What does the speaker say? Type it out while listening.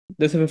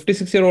There's a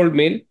 56-year-old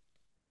male.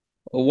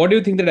 What do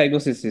you think the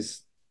diagnosis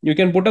is? You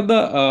can put up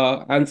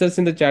the answers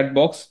in the chat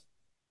box.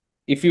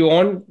 If you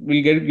want,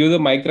 we'll get you the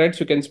mic rights.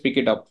 You can speak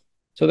it up.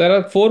 So there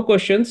are four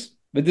questions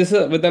with this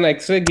with an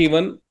X-ray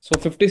given. So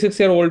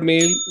 56-year-old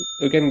male,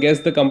 you can guess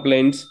the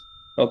complaints.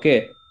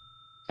 Okay,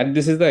 and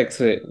this is the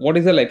X-ray. What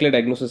is the likely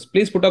diagnosis?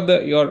 Please put up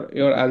the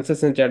your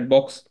answers in chat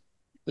box.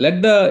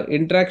 Let the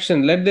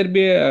interaction. Let there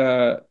be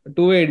a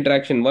two-way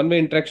interaction. One-way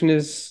interaction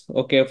is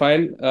okay.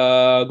 Fine.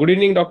 Good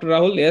evening, Dr.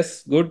 Rahul.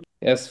 Yes, good.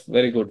 Yes,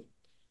 very good.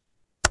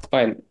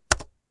 Fine.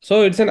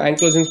 So it's an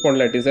ankylosing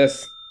spondylitis.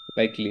 Yes,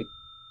 likely.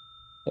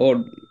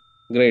 Oh,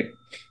 great.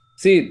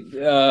 See,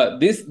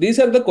 these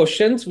are the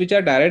questions which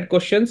are direct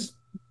questions.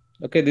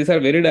 Okay, these are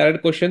very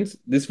direct questions.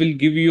 This will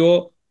give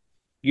you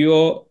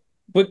your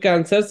quick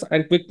answers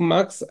and quick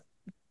marks,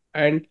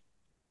 and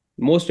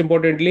most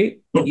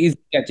importantly, is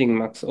catching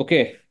marks.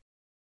 Okay.